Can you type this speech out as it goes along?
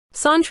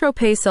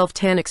St.Tropez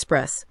Self-Tan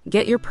Express.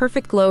 Get your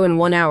perfect glow in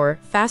 1 hour,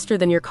 faster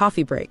than your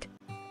coffee break.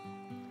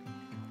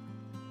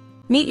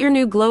 Meet your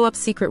new glow-up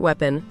secret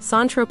weapon,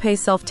 St.Tropez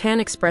Self-Tan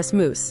Express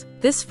Mousse.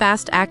 This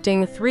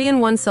fast-acting,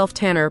 3-in-1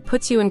 self-tanner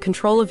puts you in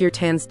control of your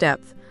tan's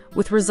depth,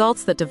 with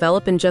results that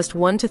develop in just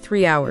 1 to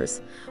 3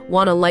 hours.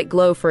 Want a light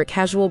glow for a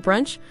casual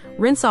brunch?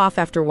 Rinse off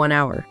after 1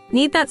 hour.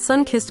 Need that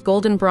sun-kissed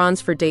golden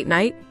bronze for date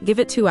night? Give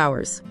it 2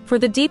 hours. For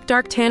the deep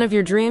dark tan of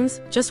your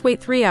dreams, just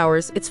wait 3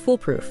 hours, it's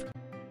foolproof.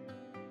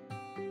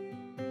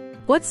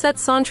 What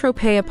sets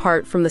St.Tropez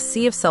apart from the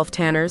sea of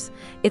self-tanners?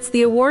 It's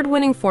the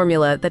award-winning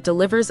formula that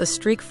delivers a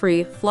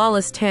streak-free,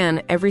 flawless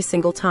tan every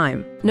single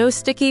time. No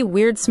sticky,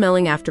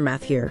 weird-smelling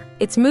aftermath here.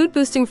 Its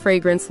mood-boosting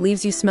fragrance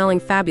leaves you smelling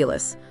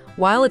fabulous,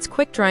 while its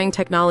quick-drying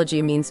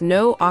technology means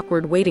no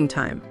awkward waiting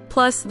time.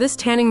 Plus, this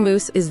tanning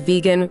mousse is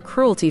vegan,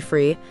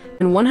 cruelty-free,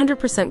 and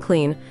 100%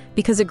 clean,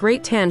 because a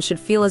great tan should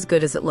feel as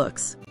good as it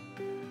looks.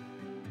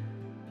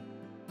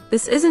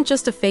 This isn't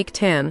just a fake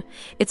tan,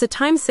 it's a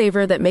time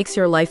saver that makes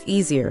your life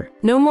easier.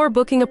 No more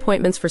booking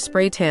appointments for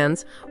spray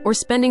tans, or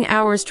spending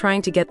hours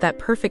trying to get that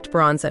perfect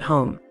bronze at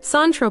home.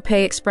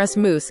 St.Tropez Express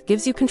Mousse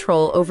gives you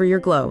control over your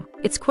glow.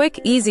 It's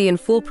quick, easy, and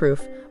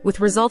foolproof, with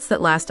results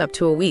that last up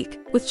to a week.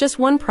 With just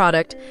one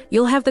product,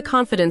 you'll have the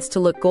confidence to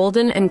look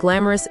golden and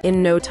glamorous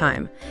in no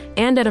time,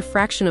 and at a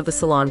fraction of the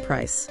salon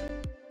price.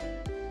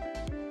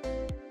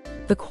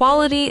 The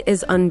quality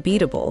is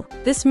unbeatable.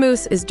 This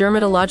mousse is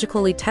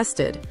dermatologically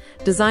tested,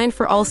 designed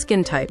for all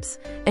skin types,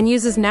 and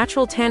uses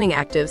natural tanning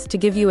actives to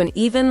give you an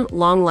even,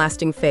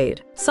 long-lasting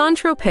fade.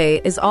 St.Tropez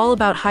is all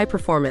about high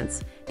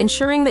performance,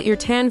 ensuring that your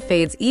tan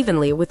fades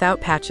evenly without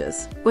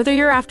patches. Whether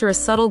you're after a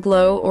subtle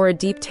glow or a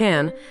deep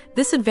tan,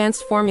 this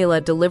advanced formula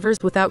delivers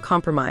without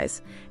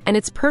compromise, and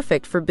it's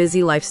perfect for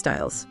busy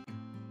lifestyles.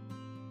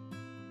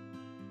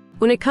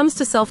 When it comes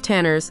to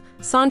self-tanners,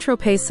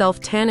 St.Tropez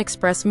Self-Tan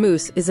Express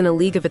Mousse is in a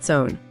league of its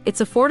own. It's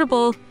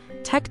affordable,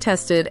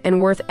 tech-tested,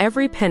 and worth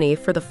every penny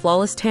for the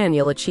flawless tan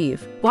you'll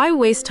achieve. Why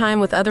waste time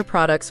with other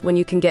products when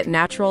you can get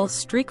natural,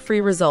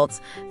 streak-free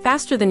results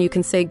faster than you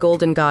can say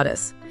golden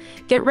goddess?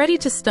 Get ready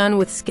to stun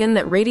with skin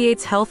that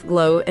radiates health,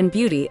 glow, and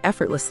beauty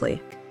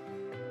effortlessly.